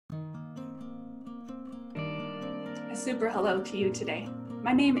A super hello to you today.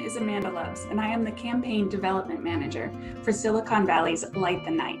 My name is Amanda Loves, and I am the Campaign Development Manager for Silicon Valley's Light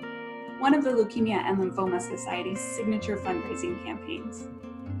the Night, one of the Leukemia and Lymphoma Society's signature fundraising campaigns.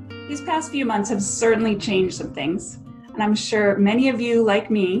 These past few months have certainly changed some things, and I'm sure many of you,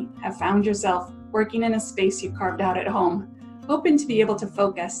 like me, have found yourself working in a space you carved out at home, hoping to be able to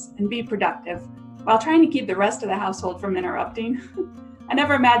focus and be productive while trying to keep the rest of the household from interrupting. I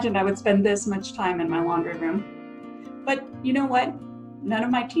never imagined I would spend this much time in my laundry room. But you know what? None of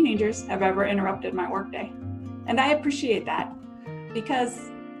my teenagers have ever interrupted my workday. And I appreciate that because,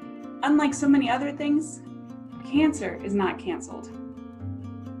 unlike so many other things, cancer is not canceled.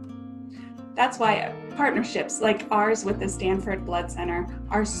 That's why partnerships like ours with the Stanford Blood Center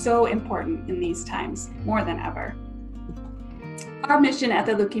are so important in these times, more than ever. Our mission at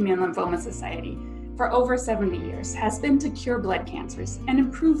the Leukemia and Lymphoma Society for over 70 years has been to cure blood cancers and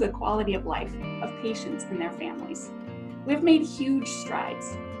improve the quality of life of patients and their families. We've made huge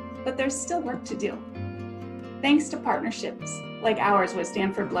strides, but there's still work to do. Thanks to partnerships like ours with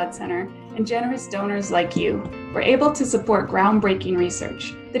Stanford Blood Center and generous donors like you, we're able to support groundbreaking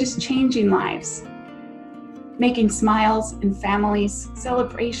research that is changing lives, making smiles and families,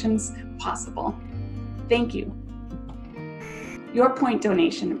 celebrations possible. Thank you. Your point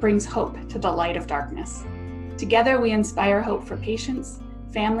donation brings hope to the light of darkness. Together we inspire hope for patients,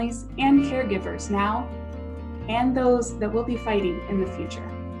 families, and caregivers now, and those that will be fighting in the future.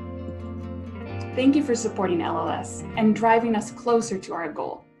 Thank you for supporting LLS and driving us closer to our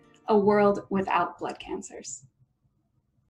goal, a world without blood cancers.